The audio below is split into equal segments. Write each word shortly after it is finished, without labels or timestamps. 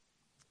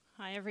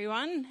Hi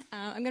everyone.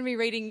 I'm going to be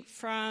reading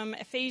from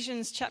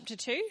Ephesians chapter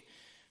 2,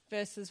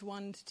 verses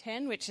 1 to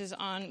 10, which is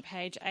on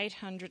page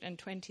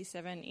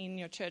 827 in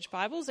your church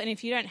Bibles. And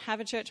if you don't have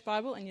a church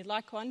Bible and you'd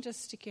like one,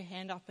 just stick your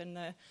hand up and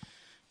the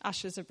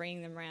ushers are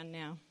bringing them around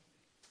now.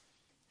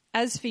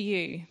 As for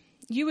you,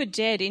 you were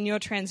dead in your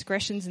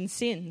transgressions and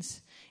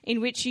sins,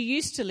 in which you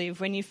used to live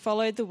when you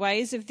followed the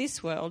ways of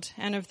this world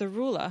and of the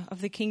ruler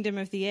of the kingdom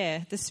of the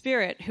air, the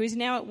Spirit who is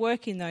now at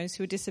work in those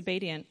who are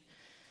disobedient.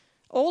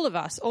 All of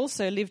us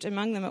also lived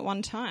among them at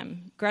one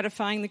time,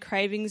 gratifying the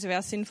cravings of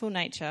our sinful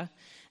nature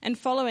and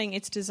following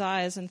its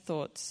desires and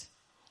thoughts.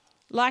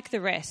 Like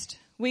the rest,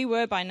 we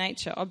were by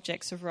nature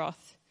objects of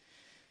wrath.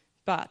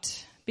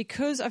 But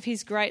because of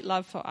his great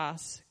love for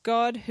us,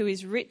 God, who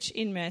is rich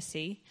in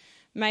mercy,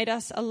 made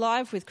us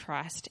alive with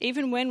Christ,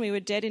 even when we were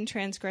dead in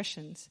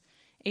transgressions.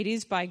 It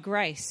is by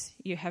grace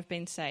you have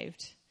been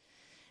saved.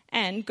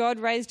 And God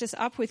raised us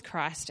up with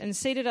Christ and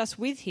seated us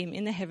with him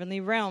in the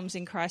heavenly realms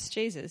in Christ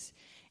Jesus,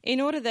 in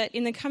order that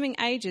in the coming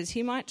ages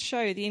he might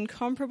show the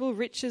incomparable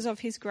riches of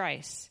his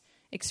grace,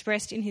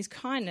 expressed in his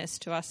kindness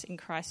to us in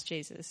Christ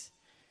Jesus.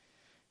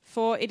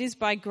 For it is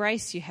by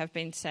grace you have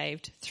been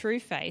saved, through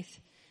faith,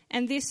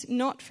 and this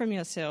not from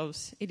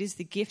yourselves, it is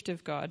the gift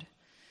of God,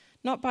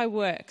 not by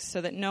works,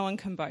 so that no one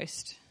can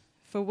boast.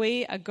 For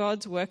we are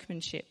God's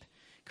workmanship,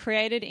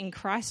 created in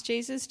Christ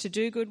Jesus to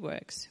do good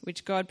works,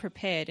 which God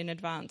prepared in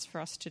advance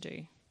for us to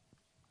do.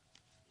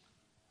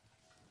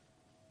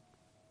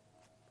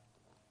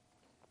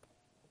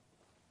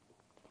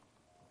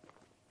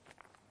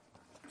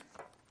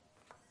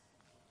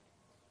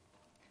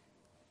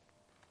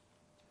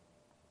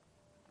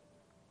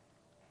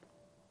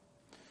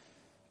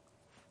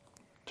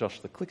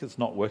 Josh, the clicker's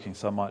not working,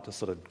 so I might just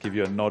sort of give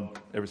you a nod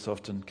every so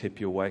often, keep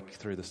you awake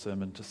through the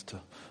sermon just to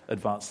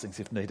advance things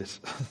if needed.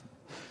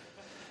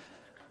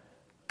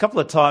 A couple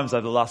of times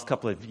over the last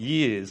couple of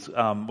years,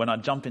 when I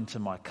jump into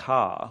my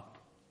car,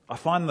 I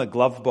find the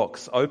glove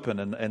box open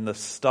and the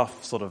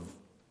stuff sort of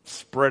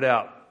spread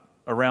out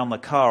around the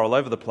car all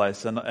over the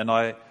place, and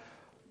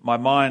my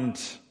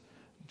mind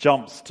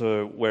jumps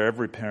to where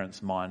every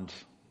parent's mind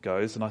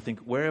goes, and I think,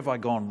 where have I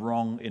gone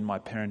wrong in my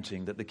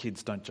parenting that the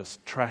kids don't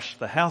just trash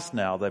the house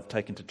now, they've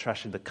taken to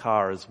trashing the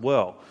car as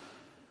well.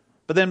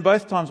 But then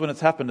both times when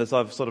it's happened, as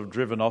I've sort of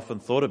driven off and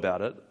thought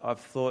about it, I've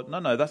thought,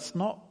 no, that's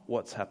not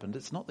what's happened.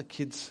 It's not the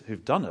kids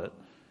who've done it.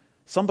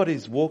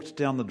 Somebody's walked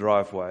down the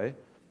driveway,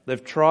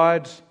 they've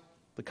tried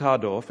the car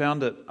door,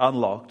 found it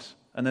unlocked,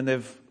 and then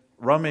they've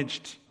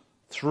rummaged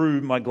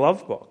through my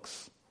glove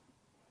box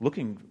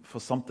looking for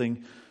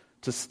something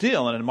to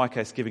steal, and in my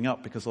case giving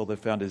up because all they've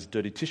found is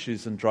dirty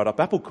tissues and dried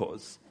up apple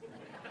cores.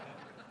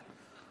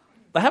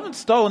 They haven't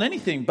stolen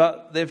anything,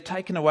 but they've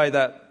taken away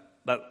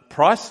that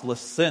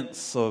priceless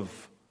sense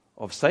of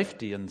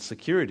safety and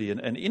security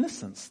and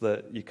innocence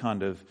that you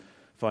kind of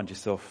find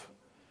yourself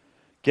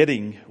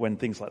getting when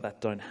things like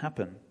that don't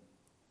happen.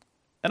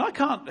 And I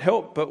can't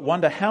help but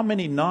wonder, how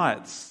many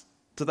nights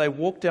do they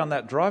walk down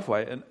that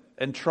driveway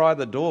and try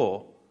the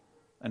door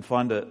and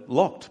find it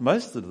locked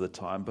most of the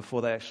time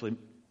before they actually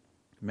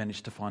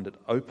manage to find it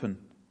open?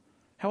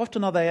 How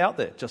often are they out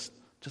there just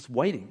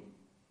waiting?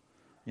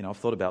 You know, I've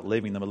thought about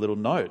leaving them a little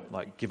note,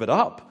 like, give it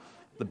up.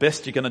 The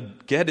best you're going to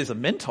get is a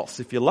Mentos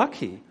if you're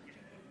lucky.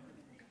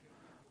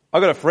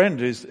 I've got a friend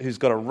who's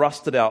got a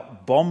rusted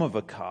out bomb of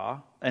a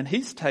car, and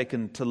he's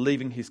taken to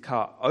leaving his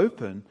car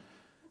open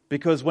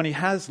because when he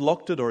has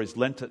locked it or he's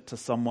lent it to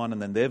someone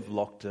and then they've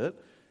locked it,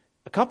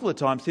 a couple of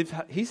times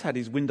he's had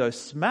his window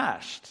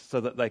smashed so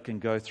that they can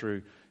go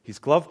through his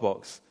glove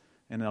box.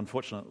 And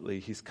unfortunately,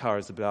 his car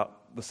is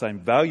about the same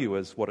value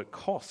as what it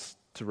costs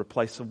to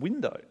replace a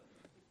window.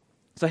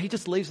 So he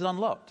just leaves it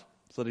unlocked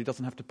so that he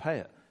doesn't have to pay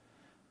it.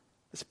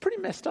 It's pretty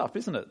messed up,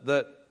 isn't it?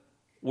 That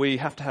we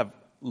have to have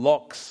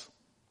locks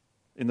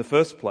in the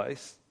first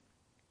place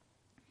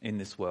in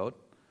this world.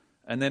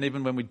 And then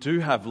even when we do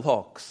have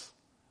locks,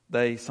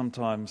 they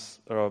sometimes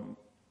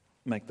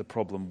make the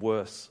problem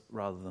worse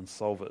rather than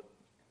solve it.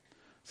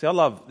 See, I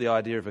love the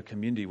idea of a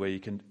community where you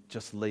can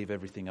just leave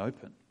everything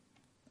open,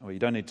 or you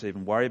don't need to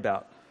even worry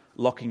about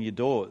locking your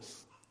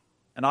doors.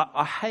 And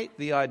I hate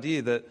the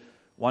idea that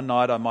one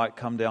night I might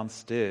come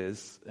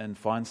downstairs and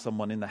find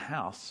someone in the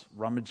house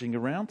rummaging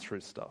around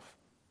through stuff.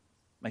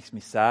 Makes me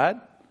sad,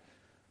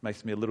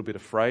 makes me a little bit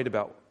afraid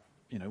about,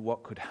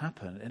 what could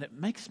happen, and it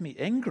makes me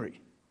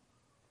angry.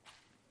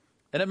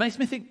 And it makes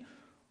me think,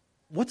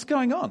 what's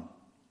going on?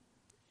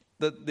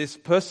 That this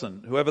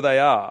person, whoever they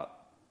are,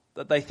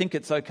 that they think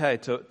it's okay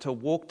to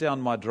walk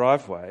down my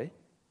driveway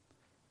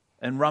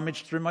and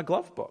rummage through my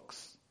glove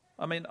box.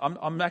 I mean,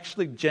 I'm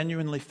actually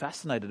genuinely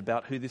fascinated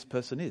about who this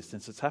person is,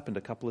 since it's happened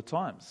a couple of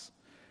times.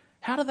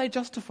 How do they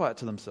justify it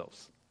to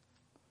themselves?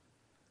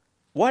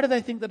 Why do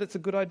they think that it's a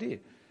good idea?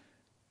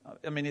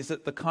 I mean, is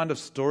it the kind of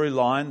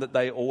storyline that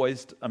they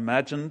always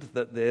imagined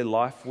that their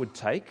life would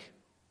take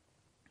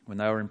when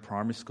they were in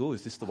primary school?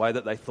 Is this the way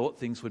that they thought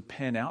things would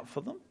pan out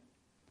for them?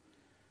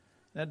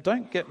 Now,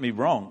 don't get me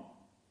wrong.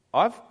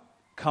 I've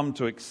come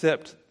to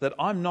accept that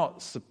I'm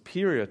not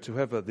superior to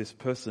whoever this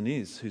person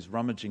is who's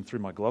rummaging through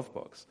my glove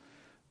box.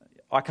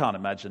 I can't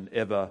imagine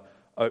ever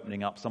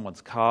opening up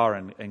someone's car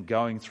and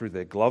going through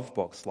their glove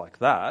box like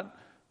that.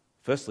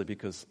 Firstly,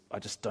 because I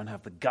just don't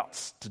have the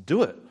guts to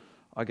do it.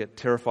 I get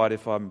terrified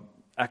if I'm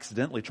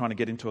accidentally trying to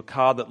get into a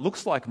car that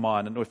looks like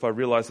mine and if I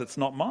realize it's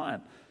not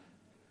mine.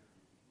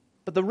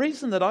 But the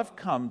reason that I've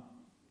come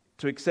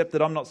to accept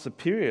that I'm not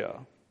superior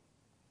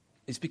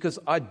is because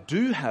I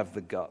do have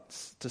the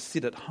guts to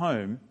sit at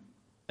home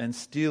and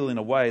steal in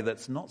a way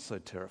that's not so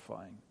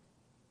terrifying.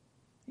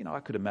 You know, I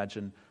could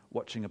imagine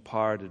watching a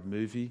pirated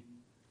movie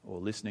or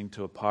listening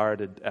to a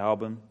pirated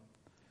album.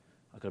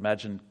 I could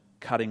imagine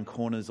cutting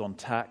corners on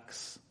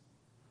tax.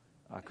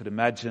 I could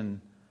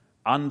imagine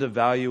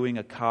undervaluing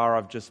a car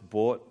I've just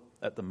bought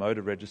at the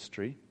motor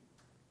registry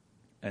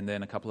and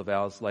then a couple of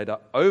hours later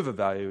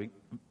overvaluing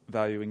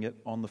it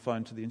on the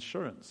phone to the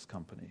insurance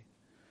company.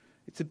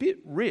 It's a bit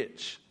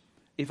rich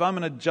if I'm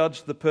going to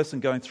judge the person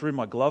going through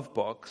my glove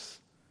box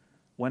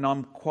when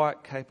I'm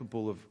quite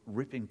capable of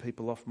ripping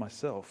people off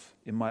myself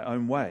in my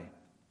own way.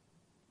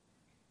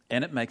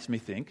 And it makes me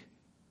think,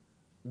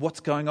 what's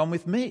going on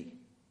with me?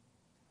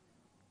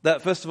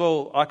 That, first of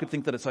all, I could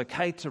think that it's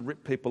okay to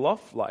rip people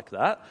off like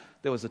that.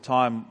 There was a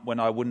time when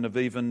I wouldn't have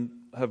even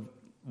have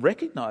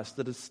recognized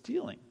it as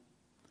stealing.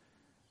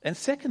 And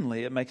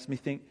secondly, it makes me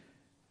think,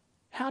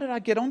 how did I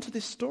get onto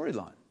this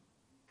storyline?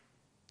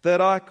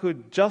 That I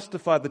could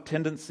justify the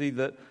tendency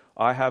that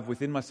I have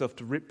within myself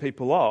to rip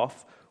people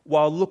off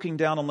while looking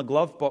down on the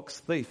glove box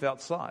thief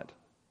outside.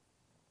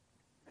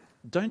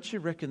 Don't you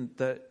reckon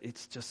that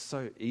it's just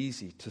so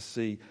easy to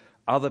see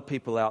other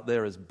people out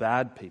there as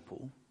bad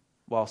people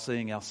while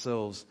seeing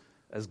ourselves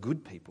as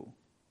good people?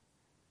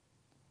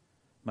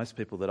 Most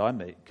people that I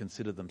meet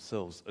consider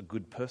themselves a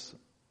good person.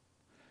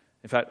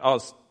 In fact, I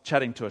was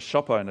chatting to a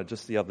shop owner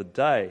just the other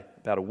day,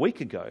 about a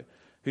week ago,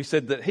 who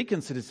said that he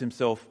considers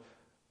himself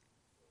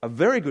a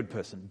very good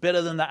person,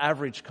 better than the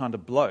average kind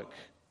of bloke,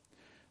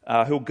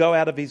 who'll go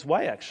out of his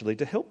way actually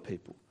to help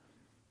people.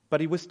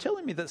 But he was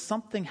telling me that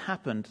something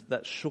happened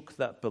that shook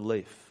that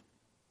belief.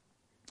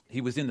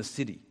 He was in the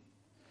city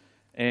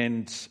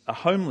and a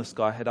homeless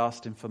guy had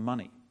asked him for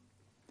money.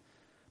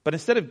 But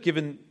instead of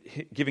giving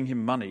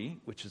him money,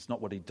 which is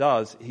not what he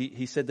does,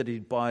 he said that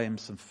he'd buy him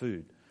some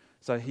food.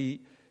 So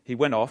he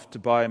went off to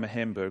buy him a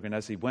hamburger, and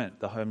as he went,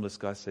 the homeless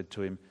guy said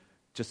to him,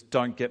 "Just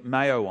don't get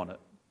mayo on it."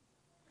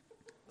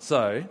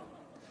 So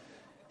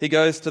he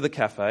goes to the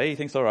cafe. He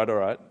thinks, all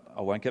right,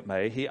 I won't get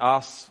mayo. He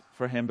asks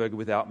for a hamburger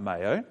without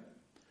mayo,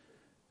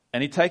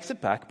 and he takes it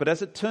back. But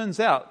as it turns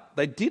out,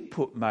 they did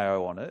put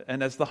mayo on it.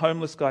 And as the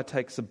homeless guy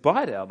takes a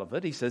bite out of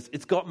it, he says,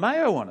 "It's got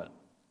mayo on it."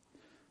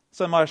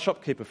 So my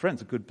shopkeeper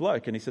friend's a good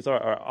bloke, and he says, all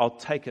right, I'll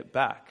take it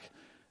back.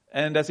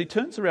 And as he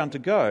turns around to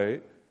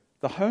go,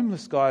 the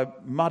homeless guy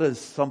mutters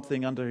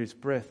something under his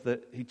breath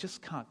that he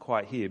just can't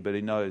quite hear, but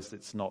he knows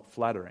it's not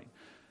flattering.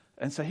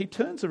 And so he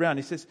turns around,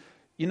 he says,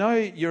 "You know,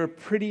 you're a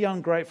pretty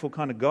ungrateful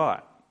kind of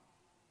guy."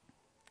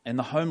 And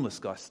the homeless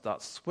guy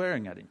starts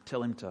swearing at him,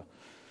 tell him to,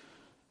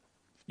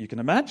 you can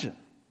imagine.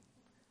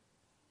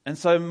 And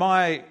so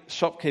my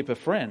shopkeeper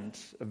friend,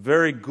 a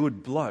very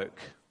good bloke,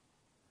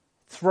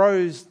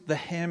 throws the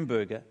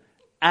hamburger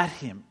at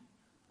him.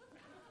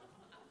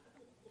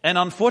 And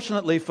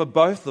unfortunately for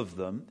both of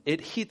them, it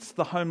hits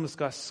the homeless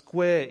guy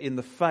square in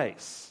the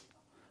face.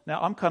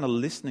 Now, I'm kind of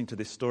listening to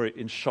this story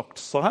in shocked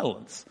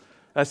silence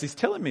as he's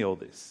telling me all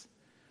this.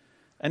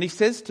 And he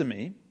says to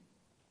me,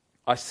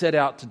 "I set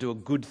out to do a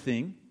good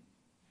thing,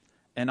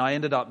 and I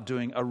ended up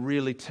doing a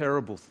really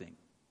terrible thing."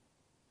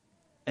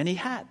 And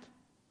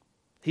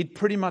he'd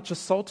pretty much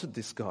assaulted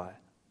this guy.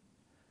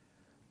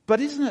 But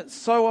isn't it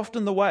so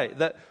often the way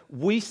that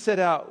we set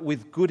out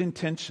with good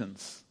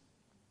intentions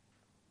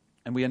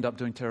and we end up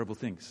doing terrible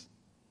things?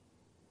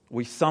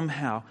 We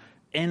somehow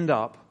end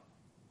up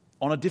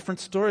on a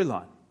different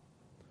storyline.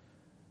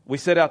 We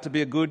set out to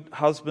be a good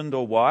husband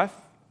or wife,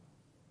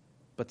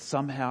 but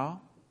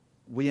somehow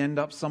we end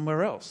up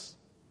somewhere else.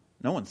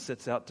 No one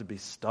sets out to be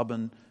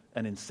stubborn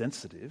and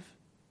insensitive.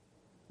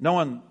 No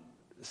one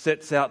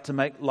sets out to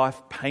make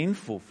life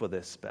painful for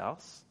their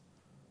spouse.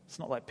 It's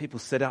not like people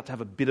set out to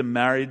have a bitter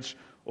marriage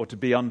or to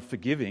be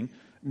unforgiving.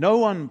 No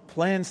one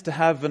plans to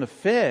have an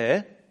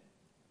affair,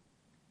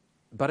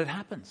 but it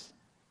happens.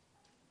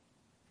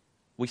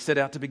 We set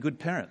out to be good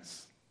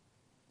parents,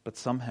 but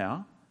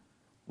somehow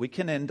we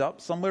can end up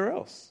somewhere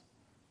else.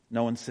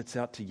 No one sets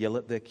out to yell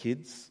at their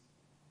kids.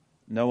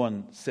 No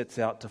one sets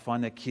out to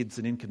find their kids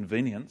an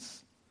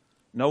inconvenience.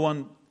 No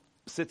one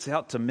sets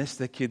out to mess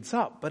their kids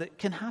up, but it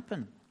can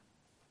happen.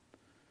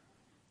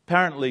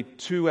 Apparently,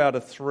 2 out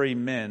of 3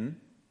 men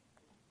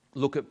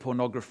look at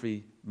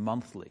pornography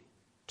monthly.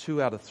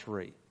 2 out of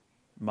 3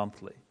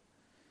 monthly.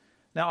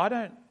 Now, I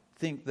don't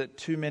think that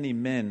too many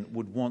men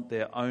would want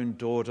their own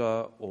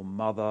daughter or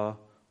mother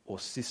or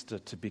sister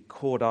to be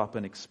caught up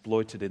and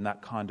exploited in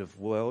that kind of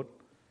world.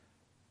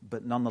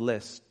 But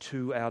nonetheless,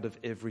 2 out of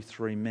every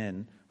 3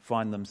 men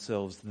find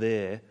themselves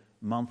there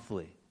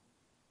monthly.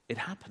 It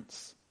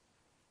happens.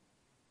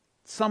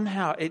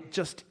 Somehow it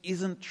just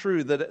isn't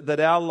true that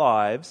our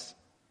lives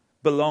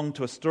belong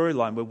to a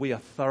storyline where we are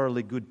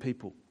thoroughly good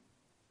people,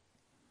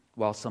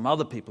 while some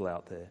other people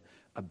out there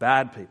are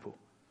bad people.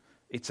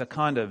 It's a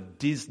kind of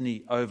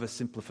Disney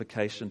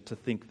oversimplification to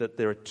think that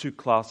there are two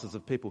classes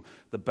of people,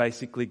 the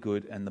basically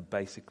good and the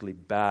basically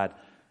bad.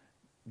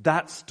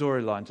 That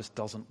storyline just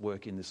doesn't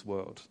work in this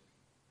world.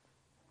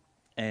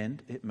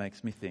 And it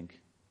makes me think,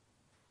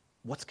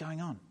 what's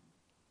going on?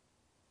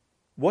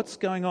 What's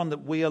going on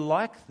that we are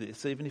like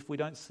this, even if we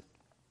don't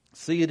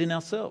see it in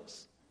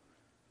ourselves?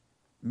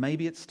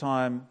 Maybe it's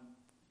time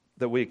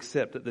that we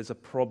accept that there's a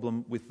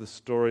problem with the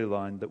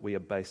storyline that we are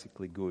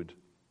basically good.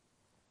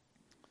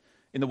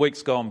 In the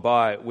weeks gone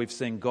by, we've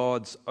seen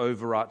God's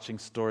overarching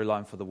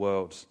storyline for the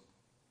world.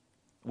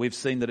 We've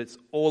seen that it's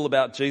all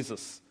about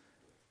Jesus,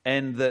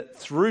 and that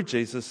through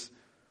Jesus,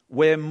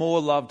 we're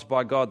more loved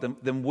by God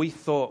than we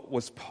thought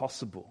was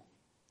possible.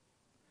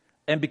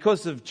 And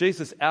because of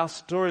Jesus, our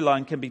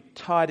storyline can be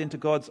tied into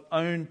God's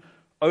own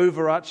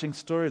overarching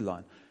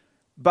storyline.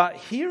 But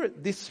here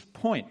at this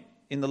point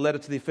in the letter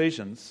to the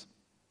Ephesians,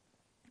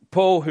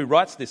 Paul, who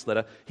writes this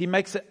letter, he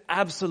makes it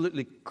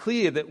absolutely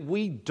clear that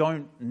we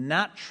don't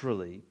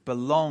naturally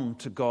belong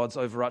to God's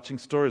overarching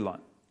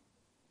storyline.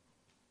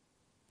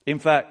 In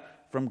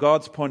fact, from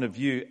God's point of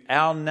view,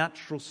 our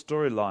natural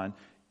storyline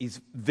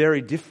is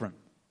very different.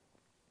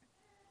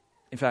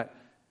 In fact,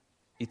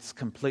 it's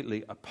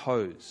completely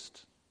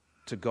opposed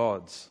to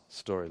God's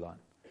storyline.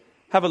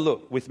 Have a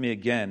look with me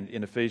again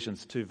in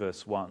Ephesians 2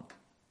 verse 1.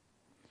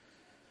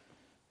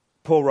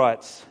 Paul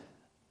writes,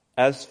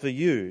 "As for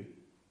you,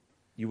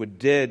 you were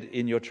dead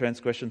in your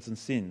transgressions and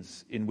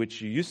sins in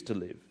which you used to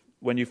live,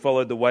 when you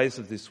followed the ways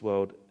of this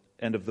world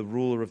and of the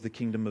ruler of the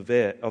kingdom of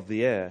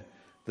the air,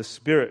 the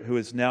Spirit who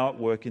is now at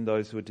work in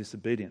those who are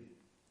disobedient.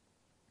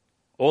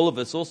 All of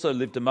us also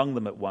lived among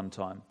them at one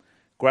time,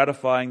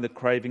 gratifying the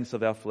cravings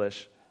of our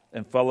flesh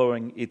and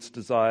following its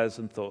desires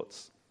and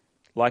thoughts.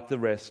 Like the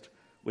rest,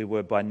 we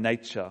were by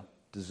nature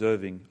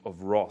deserving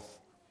of wrath."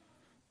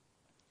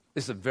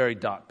 This is a very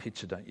dark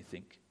picture, don't you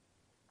think?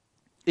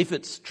 If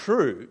it's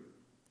true,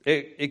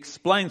 it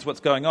explains what's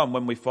going on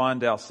when we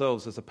find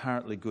ourselves as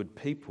apparently good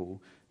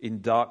people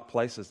in dark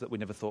places that we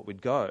never thought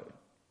we'd go.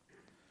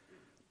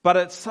 But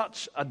it's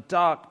such a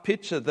dark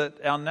picture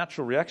that our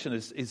natural reaction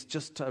is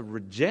just to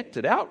reject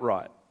it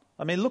outright.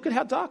 I mean, look at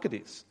how dark it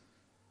is.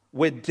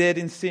 We're dead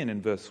in sin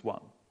in verse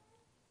 1.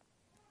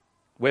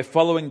 We're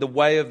following the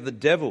way of the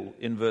devil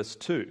in verse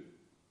 2.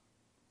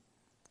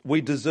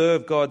 We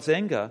deserve God's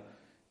anger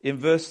in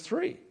verse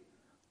 3.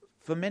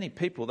 For many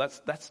people,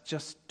 that's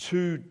just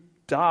too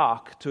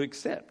dark to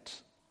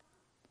accept.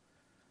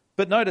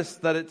 But notice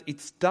that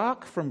it's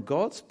dark from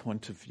God's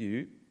point of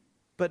view,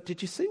 but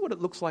did you see what it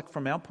looks like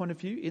from our point of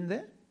view in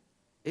there?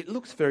 It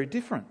looks very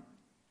different.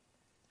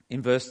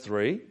 In verse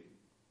 3,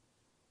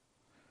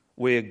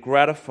 we're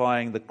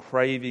gratifying the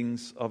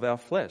cravings of our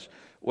flesh.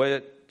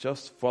 We're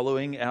just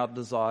following our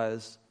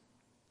desires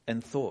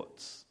and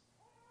thoughts.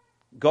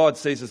 God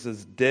sees us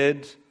as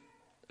dead,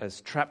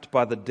 as trapped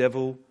by the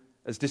devil,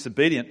 as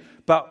disobedient,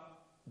 but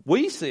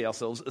we see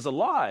ourselves as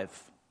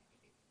alive,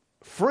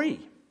 free,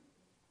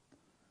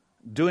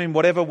 doing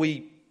whatever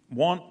we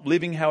want,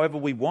 living however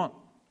we want.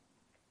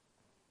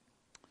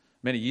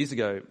 Many years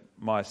ago,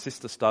 my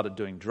sister started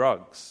doing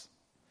drugs,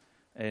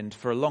 and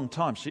for a long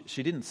time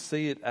she didn't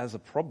see it as a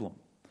problem.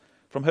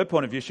 From her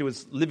point of view, she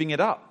was living it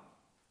up.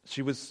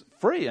 She was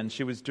free and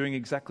she was doing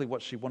exactly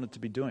what she wanted to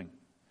be doing.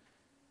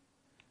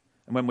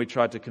 And when we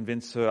tried to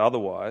convince her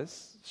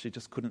otherwise, she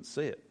just couldn't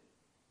see it.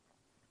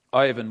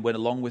 I even went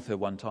along with her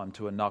one time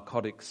to a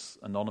Narcotics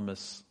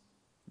Anonymous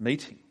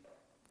meeting.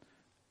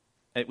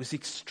 It was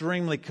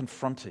extremely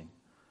confronting.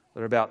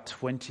 There were about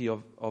 20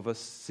 of us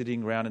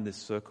sitting around in this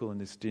circle in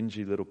this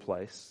dingy little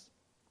place.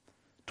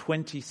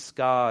 20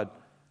 scarred,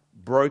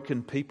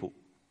 broken people.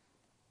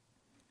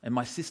 And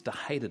my sister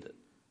hated it.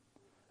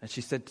 And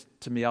she said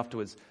to me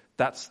afterwards,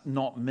 "That's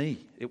not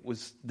me." It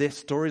was their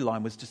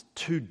storyline was just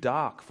too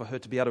dark for her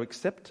to be able to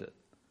accept it.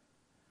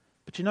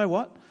 But you know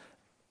what?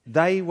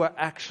 They were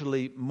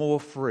actually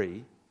more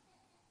free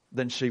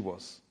than she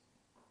was,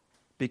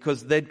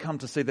 because they'd come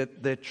to see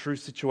their true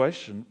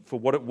situation for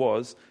what it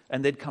was,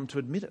 and they'd come to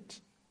admit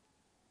it.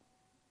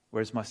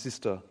 Whereas my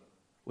sister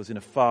was in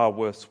a far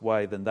worse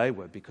way than they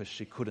were, because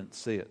she couldn't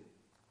see it.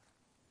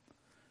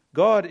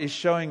 God is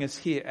showing us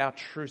here our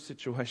true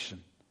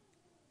situation.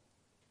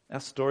 Our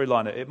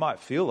storyline, it might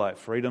feel like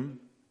freedom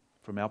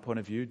from our point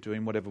of view,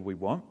 doing whatever we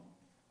want.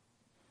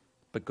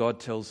 But God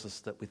tells us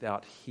that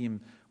without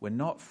Him, we're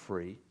not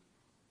free.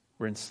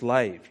 We're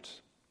enslaved.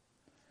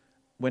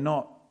 We're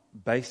not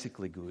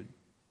basically good.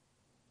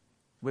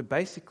 We're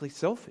basically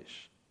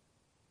selfish.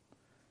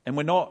 And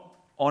we're not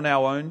on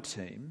our own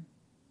team.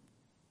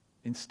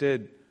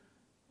 Instead,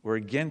 we're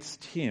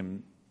against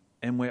Him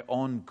and we're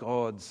on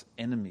God's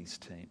enemy's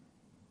team.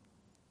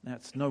 Now,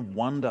 it's no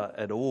wonder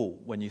at all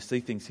when you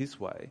see things His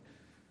way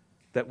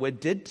that we're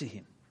dead to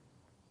Him.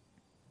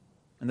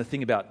 And the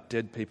thing about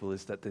dead people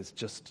is that there's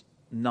just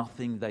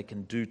nothing they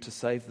can do to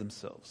save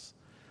themselves.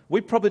 We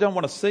probably don't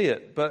want to see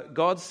it, but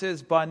God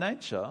says by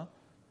nature,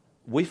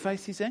 we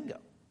face his anger.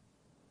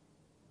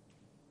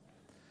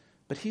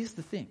 But here's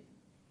the thing.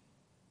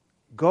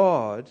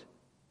 God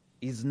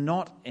is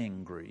not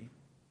angry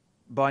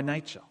by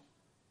nature.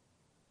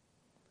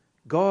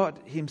 God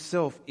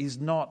himself is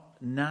not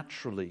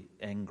naturally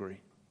angry.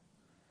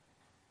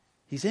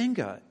 His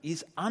anger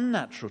is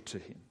unnatural to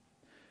him.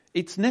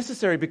 It's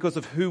necessary because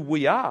of who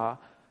we are,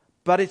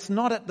 but it's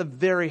not at the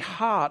very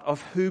heart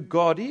of who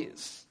God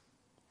is.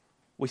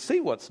 We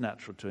see what's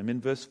natural to him in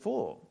verse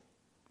 4.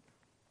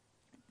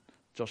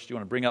 Josh, do you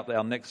want to bring up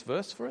our next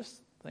verse for us?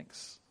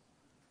 Thanks.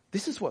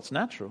 This is what's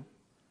natural.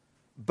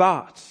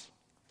 But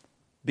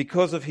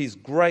because of his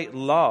great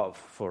love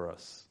for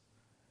us,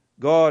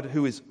 God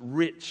who is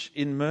rich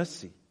in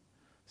mercy.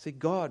 See,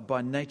 God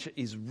by nature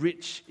is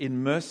rich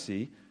in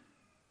mercy.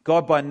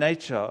 God by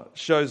nature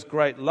shows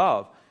great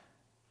love.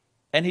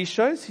 And he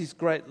shows his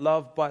great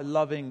love by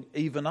loving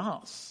even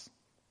us,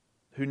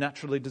 who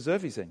naturally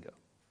deserve his anger.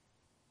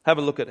 Have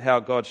a look at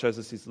how God shows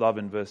us his love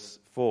in verse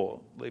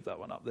 4. Leave that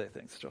one up there.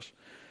 Thanks, Josh.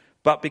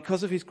 But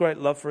because of his great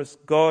love for us,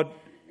 God,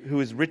 who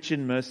is rich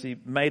in mercy,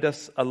 made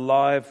us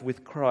alive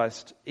with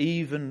Christ,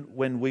 even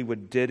when we were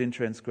dead in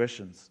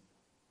transgressions.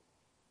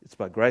 It's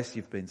by grace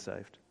you've been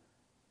saved.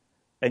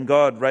 And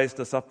God raised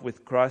us up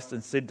with Christ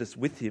and seated us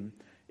with him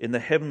in the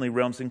heavenly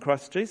realms in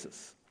Christ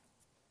Jesus.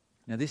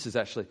 Now this is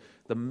actually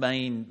the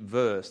main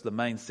verse, the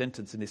main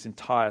sentence in this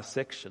entire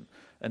section.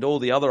 And all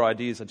the other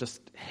ideas are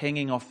just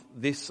hanging off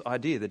this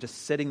idea. They're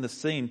just setting the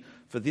scene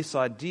for this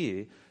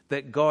idea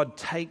that God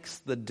takes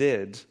the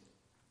dead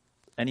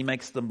and he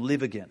makes them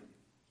live again.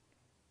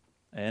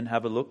 And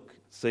have a look,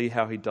 see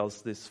how he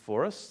does this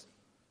for us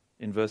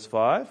in verse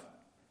 5.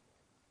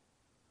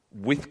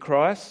 With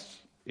Christ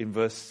in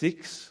verse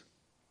 6.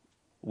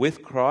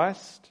 With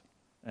Christ,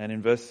 and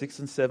in verse 6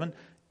 and 7,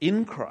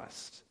 in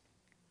Christ.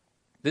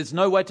 There's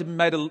no way to be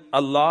made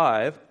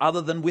alive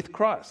other than with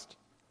Christ.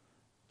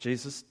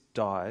 Jesus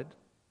died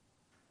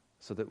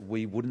so that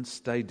we wouldn't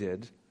stay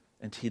dead,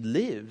 and he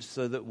lives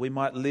so that we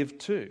might live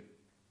too.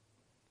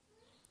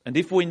 And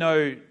if we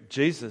know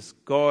Jesus,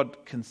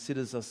 God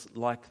considers us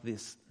like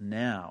this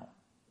now.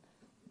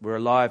 We're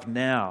alive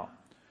now.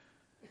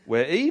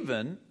 We're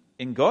even,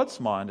 in God's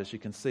mind, as you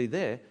can see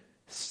there,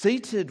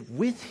 seated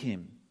with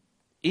him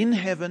in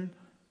heaven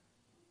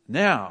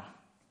now.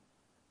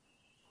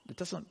 It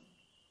doesn't,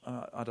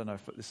 I don't know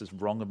if this is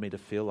wrong of me to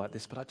feel like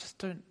this, but I just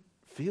don't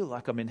feel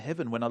like I'm in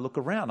heaven when I look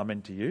around. I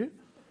mean, do you?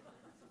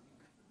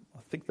 I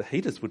think the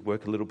heaters would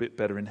work a little bit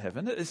better in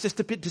heaven. It's just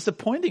a bit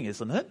disappointing,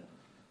 isn't it?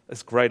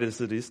 As great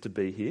as it is to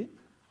be here.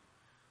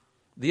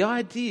 The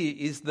idea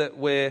is that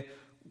we're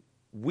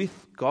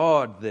with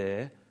God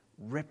there,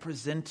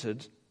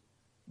 represented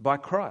by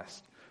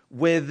Christ.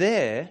 We're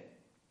there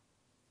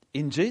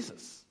in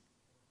Jesus.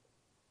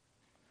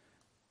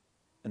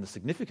 And the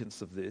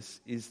significance of this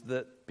is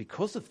that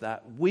because of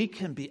that, we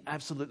can be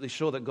absolutely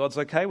sure that God's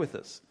okay with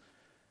us.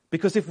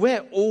 Because if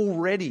we're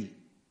already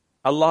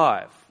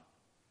alive,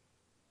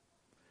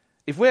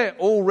 if we're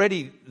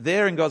already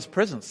there in God's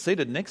presence,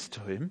 seated next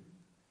to him,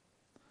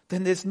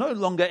 then there's no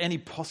longer any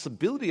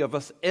possibility of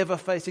us ever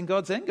facing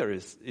God's anger,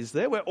 is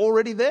there? We're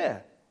already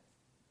there.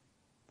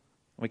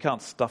 We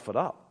can't stuff it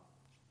up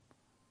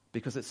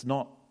because it's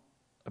not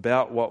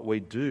about what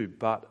we do,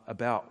 but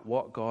about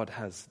what God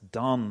has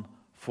done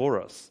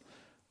for us.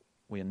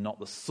 We are not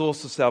the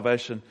source of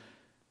salvation.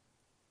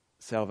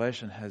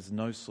 Salvation has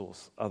no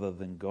source other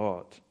than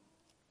God.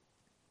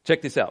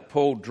 Check this out.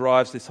 Paul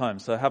drives this home.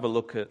 So have a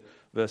look at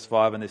verse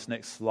 5 in this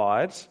next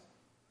slide.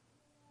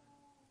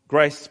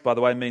 Grace, by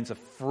the way, means a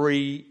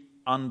free,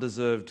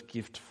 undeserved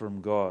gift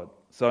from God.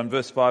 So in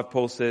verse 5,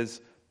 Paul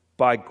says,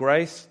 by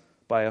grace,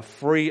 by a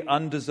free,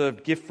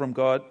 undeserved gift from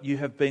God, you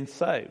have been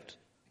saved.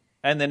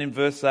 And then in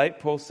verse 8,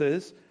 Paul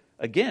says,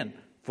 again,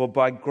 for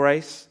by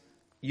grace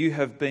you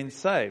have been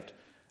saved.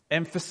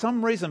 And for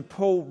some reason,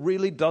 Paul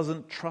really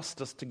doesn't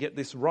trust us to get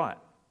this right.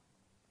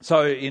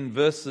 So in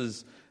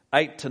verses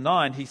 8 to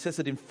 9, he says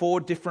it in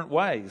 4 different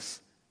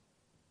ways.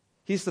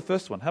 Here's the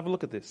first one. Have a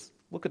look at this.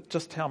 Look at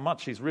just how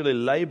much he's really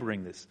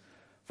labouring this.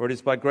 For it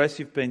is by grace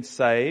you've been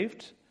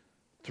saved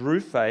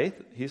through faith.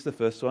 Here's the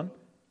first one.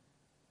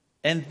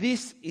 And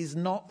this is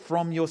not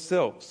from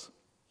yourselves.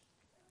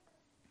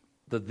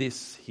 The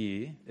this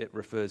here, it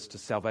refers to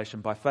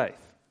salvation by faith.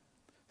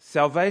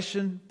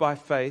 Salvation by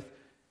faith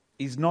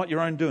is not your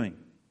own doing.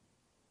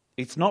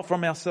 It's not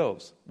from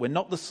ourselves. We're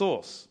not the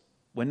source.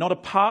 We're not a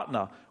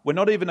partner. We're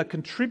not even a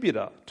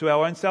contributor to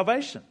our own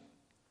salvation.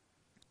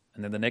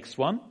 And then the next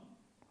one,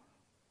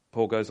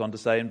 Paul goes on to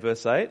say in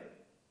verse 8,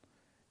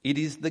 it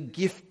is the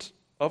gift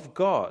of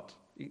God.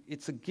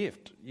 It's a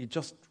gift. You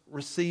just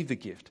receive a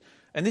gift.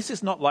 And this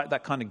is not like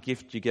that kind of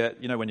gift you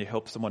get, when you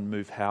help someone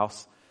move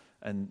house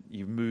and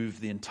you move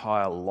the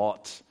entire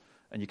lot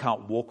and you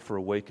can't walk for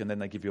a week and then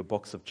they give you a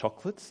box of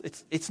chocolates.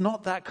 It's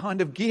not that kind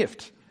of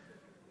gift.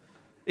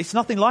 It's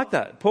nothing like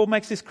that. Paul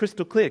makes this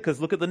crystal clear because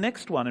look at the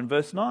next one in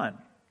verse 9.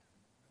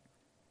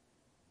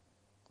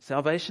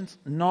 Salvation's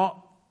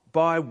not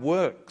by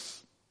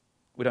works.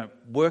 We don't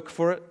work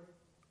for it.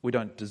 We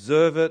don't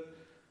deserve it.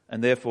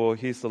 And therefore,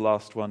 here's the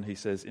last one, he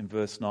says in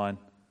verse 9,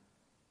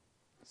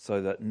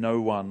 so that no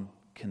one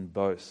can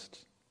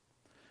boast.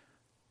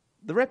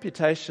 The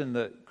reputation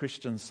that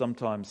Christians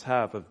sometimes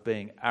have of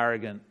being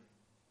arrogant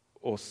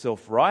or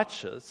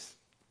self-righteous,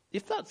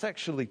 if that's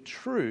actually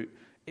true,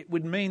 it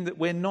would mean that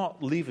we're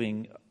not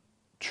living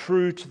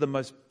true to the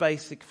most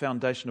basic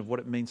foundation of what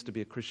it means to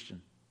be a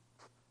Christian.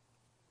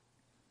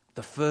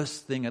 The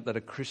first thing that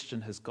a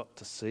Christian has got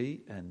to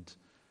see and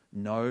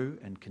know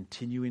and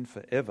continue in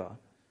forever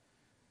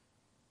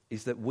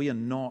is that we are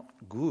not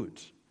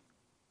good.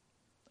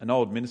 An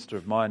old minister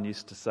of mine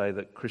used to say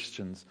that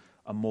Christians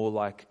are more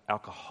like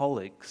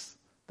alcoholics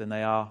than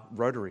they are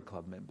Rotary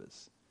Club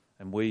members.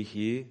 And we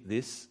here,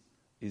 this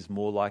is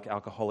more like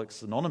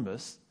Alcoholics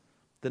Anonymous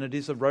than it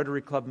is a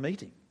Rotary Club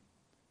meeting.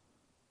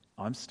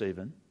 I'm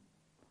Stephen,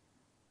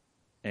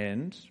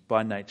 and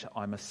by nature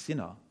I'm a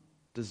sinner,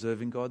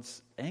 deserving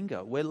God's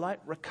anger. We're like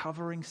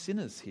recovering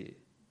sinners here.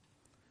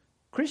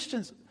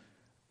 Christians,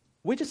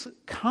 we just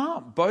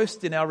can't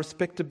boast in our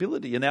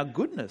respectability and our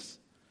goodness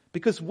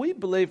because we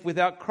believe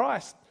without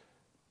Christ,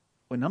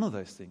 we're none of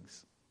those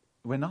things.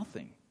 We're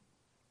nothing.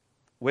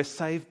 We're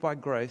saved by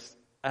grace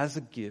as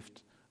a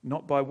gift,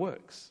 not by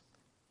works.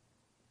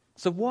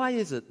 So why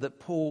is it that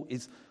Paul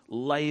is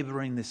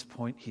labouring this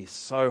point here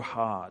so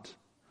hard?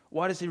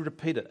 Why does he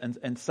repeat it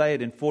and say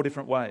it in 4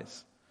 different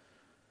ways?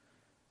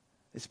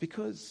 It's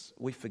because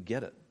we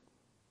forget it.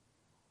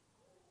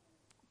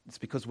 It's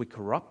because we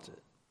corrupt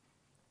it.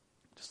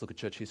 Just look at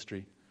church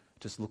history.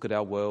 Just look at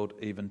our world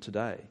even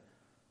today.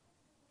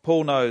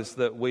 Paul knows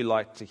that we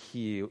like to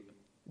hear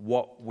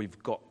what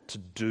we've got to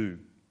do.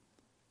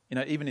 You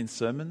know, even in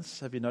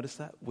sermons, have you noticed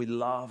that? We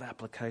love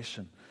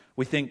application.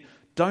 We think,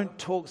 don't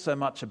talk so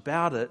much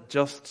about it,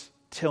 just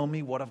tell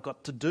me what I've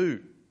got to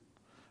do.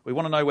 We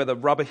want to know where the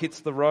rubber hits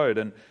the road,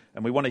 and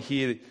we want to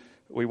hear.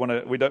 We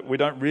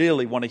don't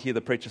really want to hear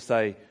the preacher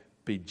say,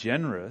 "Be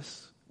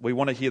generous." We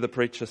want to hear the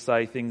preacher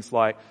say things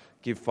like,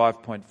 "Give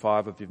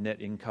 5.5 of your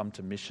net income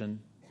to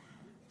mission,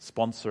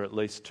 sponsor at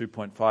least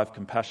 2.5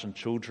 compassion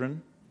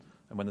children,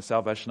 and when the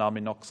Salvation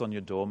Army knocks on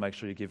your door, make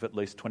sure you give at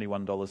least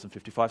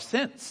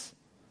 $21.55."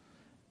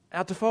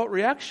 Our default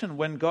reaction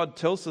when God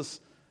tells us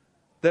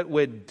that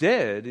we're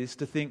dead is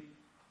to think,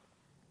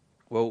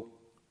 well,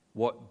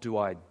 what do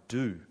I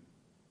do?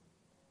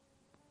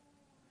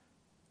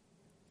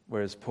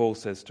 Whereas Paul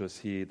says to us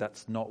here,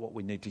 that's not what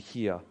we need to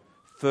hear.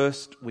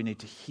 First, we need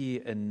to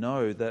hear and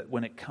know that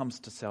when it comes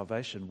to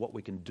salvation, what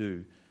we can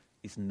do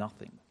is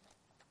nothing.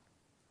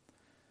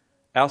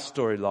 Our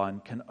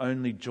storyline can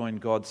only join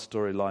God's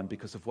storyline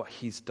because of what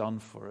He's done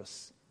for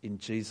us in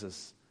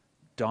Jesus,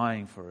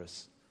 dying for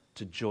us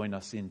to join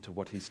us into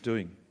what He's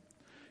doing.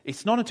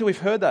 It's not until we've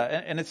heard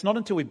that, and it's not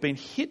until we've been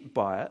hit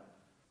by it,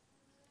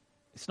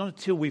 it's not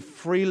until we've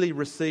freely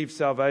received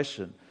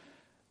salvation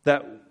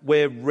that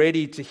we're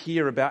ready to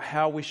hear about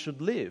how we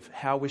should live,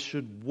 how we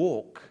should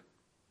walk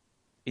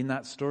in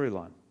that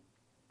storyline,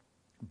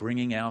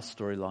 bringing our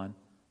storyline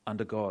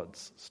under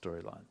God's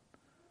storyline.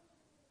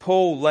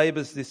 Paul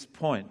labours this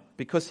point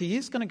because he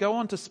is going to go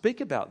on to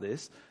speak about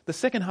this. The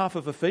second half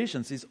of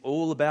Ephesians is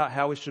all about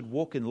how we should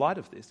walk in light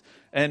of this.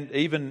 And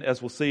even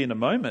as we'll see in a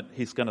moment,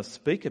 he's going to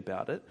speak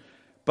about it.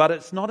 But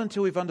it's not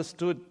until we've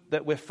understood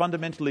that we're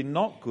fundamentally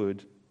not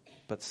good,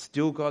 but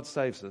still God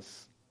saves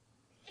us.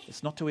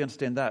 It's not till we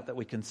understand that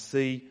we can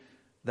see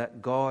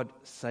that God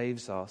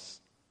saves us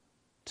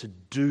to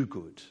do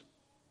good.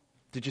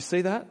 Did you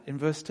see that in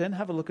verse 10?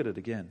 Have a look at it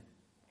again.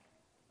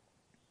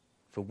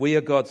 For we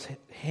are God's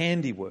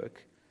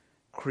handiwork,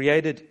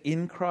 created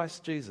in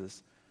Christ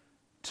Jesus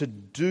to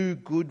do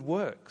good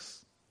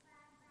works.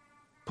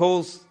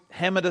 Paul's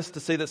hammered us to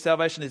see that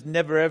salvation is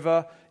never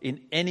ever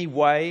in any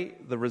way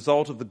the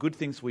result of the good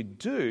things we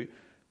do.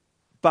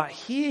 But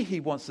here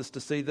he wants us to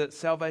see that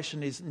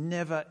salvation is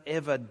never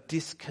ever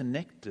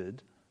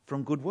disconnected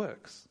from good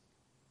works.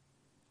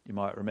 You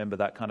might remember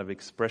that kind of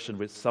expression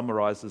which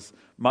summarizes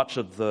much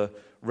of the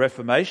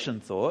Reformation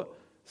thought.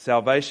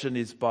 Salvation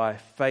is by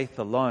faith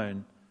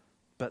alone,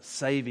 but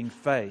saving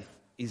faith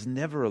is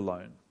never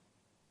alone.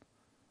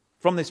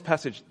 From this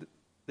passage,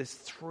 there's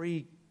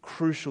 3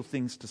 crucial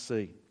things to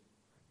see.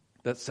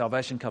 That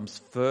salvation comes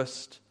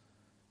first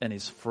and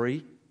is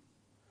free.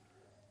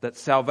 That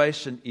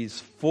salvation is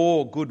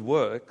for good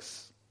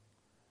works.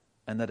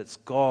 And that it's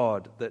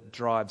God that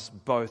drives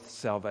both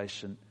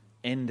salvation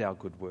and our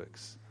good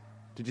works.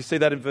 Did you see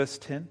that in verse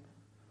 10?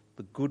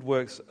 The good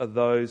works are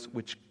those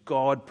which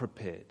God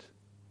prepared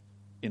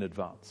in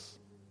advance.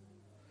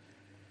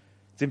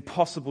 It's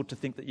impossible to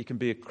think that you can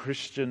be a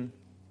Christian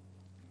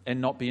and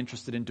not be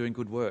interested in doing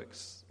good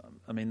works.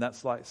 I mean,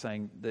 that's like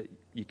saying that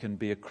you can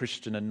be a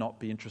Christian and not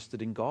be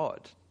interested in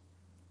God.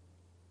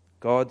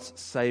 God's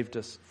saved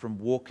us from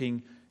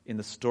walking in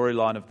the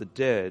storyline of the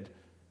dead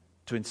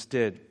to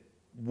instead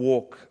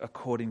walk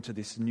according to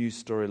this new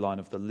storyline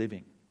of the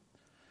living.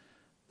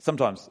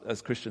 Sometimes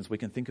as Christians we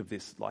can think of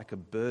this like a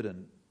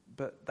burden,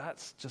 but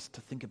that's just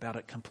to think about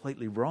it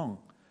completely wrong.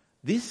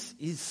 This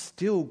is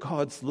still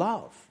God's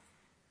love.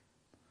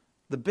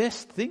 The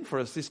best thing for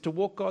us is to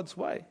walk God's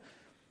way.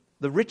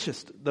 The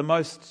richest, the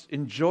most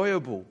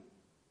enjoyable,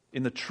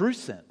 in the true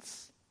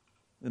sense,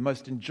 the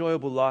most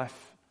enjoyable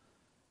life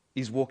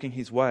is walking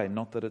his way,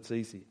 not that it's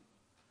easy.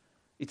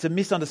 It's a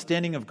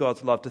misunderstanding of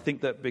God's love to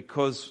think that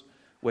because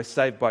we're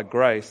saved by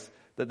grace,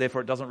 that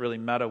therefore it doesn't really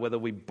matter whether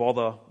we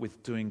bother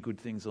with doing good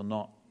things or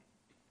not.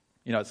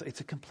 You know,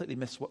 it's a completely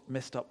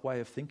messed up way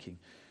of thinking.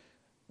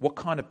 What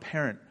kind of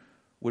parent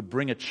would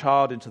bring a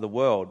child into the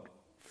world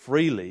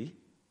freely,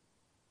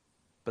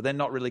 but then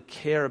not really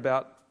care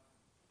about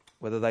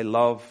whether they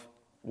love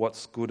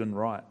what's good and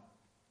right?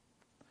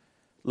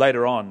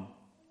 Later on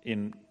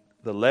in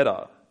the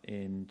letter,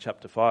 in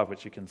chapter 5,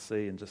 which you can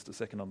see in just a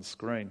second on the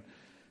screen,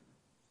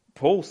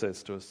 Paul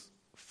says to us,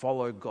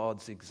 follow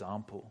God's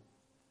example,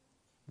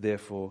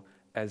 therefore,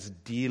 as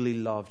dearly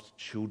loved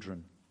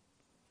children,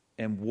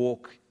 and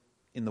walk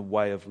in the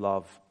way of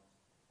love.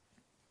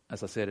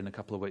 As I said, in a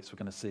couple of weeks, we're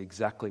going to see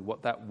exactly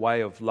what that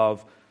way of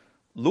love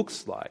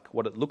looks like,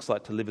 what it looks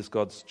like to live as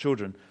God's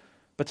children.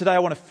 But today I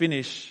want to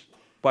finish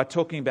by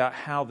talking about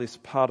how this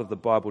part of the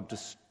Bible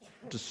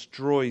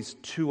destroys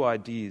two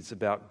ideas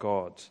about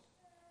God.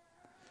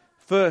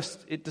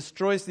 First, it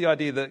destroys the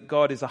idea that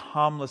God is a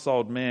harmless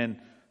old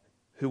man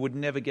who would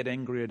never get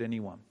angry at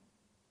anyone.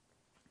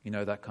 You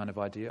know, that kind of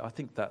idea. I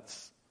think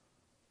that's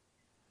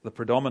the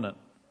predominant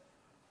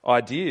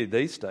idea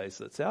these days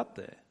that's out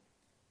there.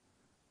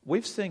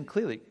 We've seen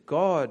clearly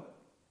God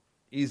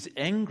is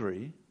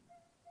angry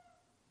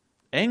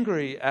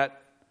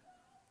at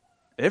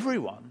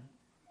everyone,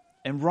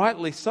 and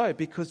rightly so,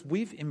 because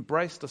we've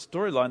embraced a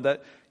storyline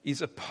that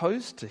is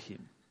opposed to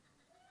him,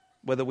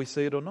 whether we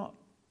see it or not.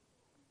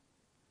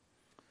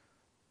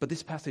 But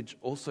this passage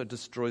also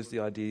destroys the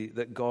idea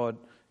that God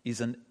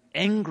is an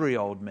angry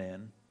old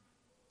man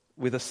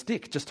with a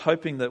stick, just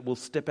hoping that we'll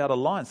step out of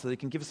line so that he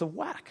can give us a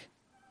whack.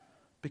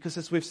 Because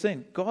as we've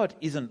seen, God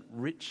isn't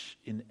rich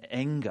in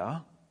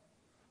anger,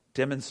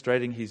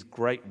 demonstrating his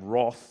great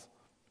wrath,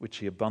 which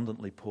he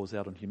abundantly pours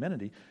out on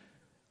humanity.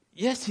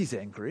 Yes, he's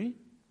angry,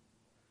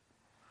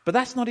 but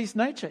that's not his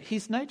nature.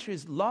 His nature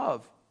is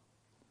love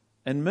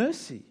and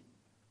mercy,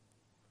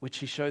 which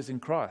he shows in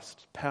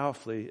Christ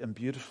powerfully and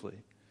beautifully.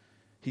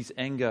 His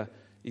anger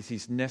is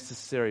his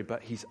necessary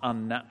but his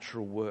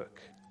unnatural work.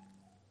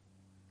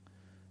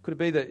 Could it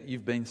be that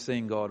you've been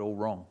seeing God all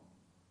wrong?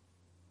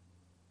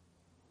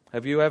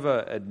 Have you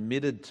ever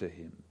admitted to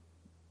him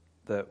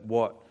that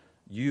what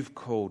you've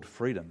called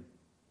freedom,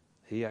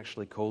 he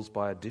actually calls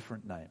by a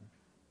different name,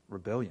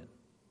 rebellion?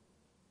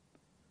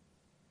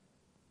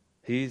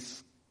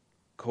 He's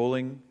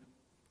calling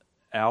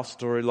our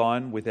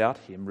storyline without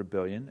him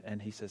rebellion, and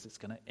he says it's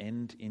going to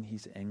end in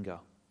his anger.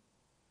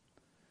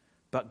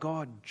 But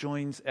God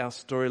joins our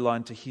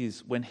storyline to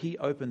his when he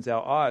opens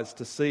our eyes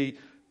to see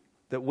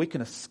that we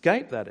can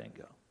escape that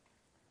anger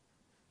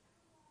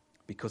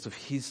because of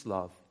his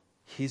love,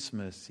 his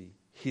mercy,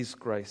 his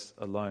grace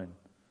alone.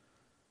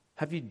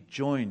 Has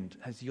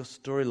your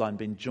storyline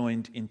been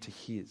joined into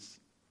his?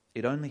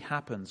 It only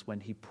happens when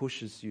he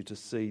pushes you to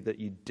see that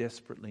you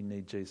desperately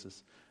need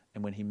Jesus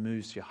and when he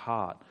moves your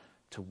heart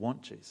to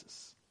want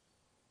Jesus.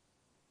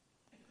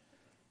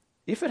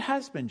 If it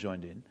has been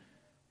joined in,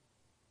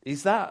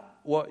 is that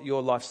what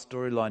your life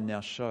storyline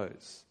now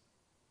shows?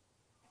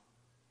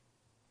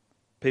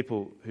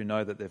 People who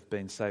know that they've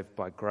been saved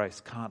by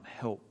grace can't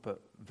help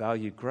but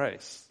value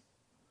grace.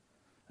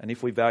 And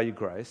if we value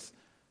grace,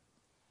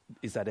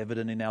 is that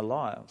evident in our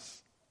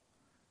lives?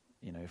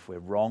 You know, if we're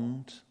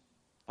wronged,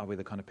 are we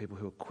the kind of people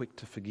who are quick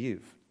to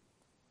forgive?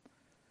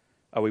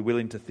 Are we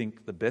willing to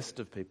think the best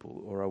of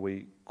people, or are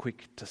we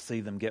quick to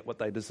see them get what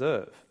they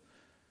deserve?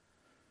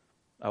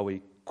 Are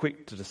we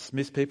quick to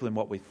dismiss people in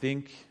what we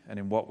think and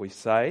in what we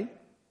say?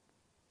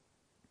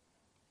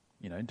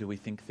 You know, do we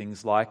think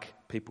things like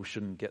people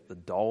shouldn't get the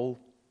dole,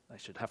 they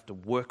should have to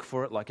work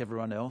for it like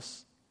everyone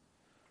else?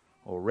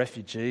 Or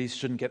refugees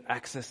shouldn't get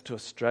access to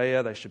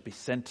Australia, they should be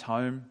sent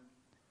home?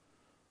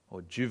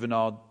 Or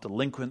juvenile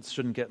delinquents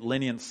shouldn't get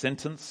lenient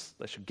sentence,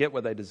 they should get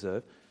what they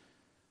deserve?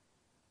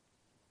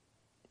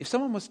 If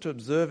someone was to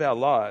observe our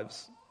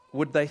lives,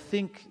 would they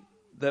think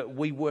that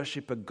we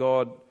worship a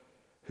God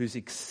who's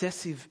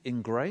excessive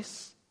in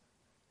grace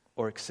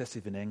or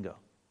excessive in anger?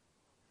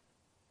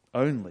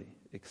 Only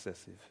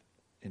excessive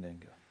in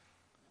anger.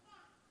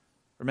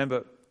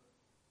 Remember,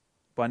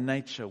 by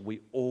nature,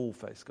 we all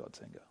face God's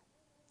anger.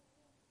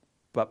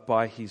 But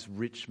by his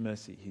rich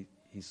mercy,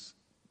 his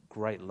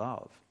great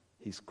love,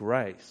 his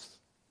grace,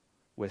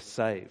 we're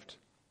saved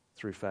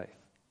through faith.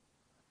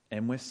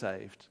 And we're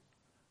saved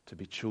to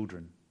be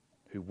children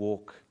who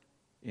walk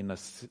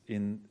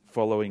in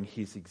following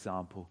his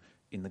example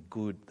in the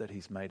good that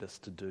he's made us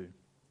to do.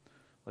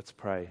 Let's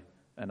pray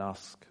and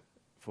ask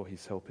for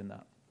his help in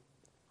that.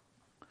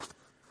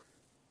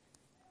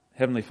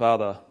 Heavenly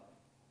Father,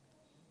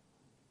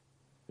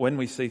 when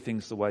we see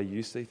things the way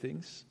you see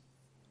things,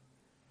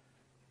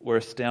 we're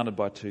astounded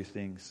by two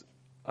things.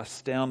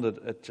 Astounded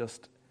at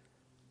just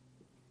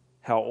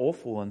how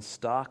awful and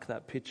stark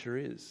that picture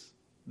is.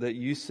 That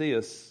you see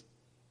us,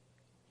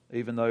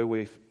 even though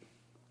we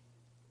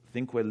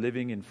think we're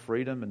living in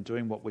freedom and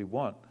doing what we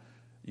want.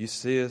 You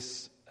see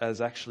us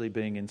as actually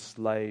being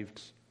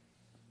enslaved,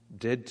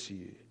 dead to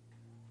you,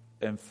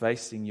 and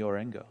facing your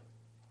anger.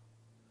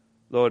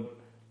 Lord,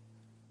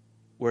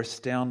 we're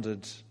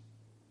astounded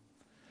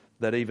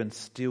that even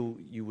still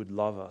you would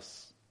love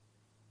us,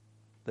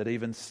 that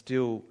even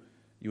still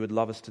you would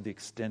love us to the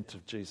extent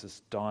of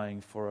Jesus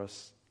dying for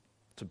us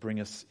to bring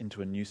us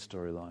into a new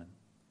storyline.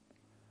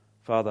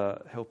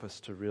 Father, help us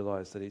to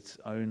realize that it's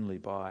only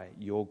by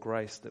your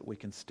grace that we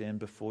can stand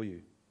before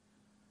you.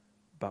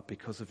 But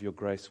because of your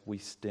grace, we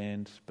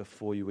stand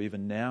before you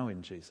even now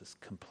in Jesus,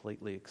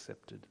 completely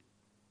accepted.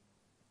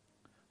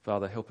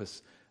 Father, help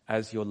us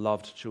as your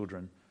loved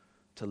children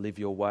to live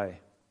your way,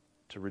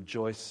 to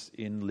rejoice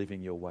in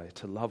living your way,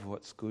 to love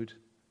what's good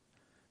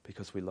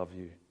because we love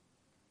you.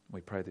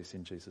 We pray this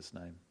in Jesus'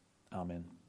 name. Amen.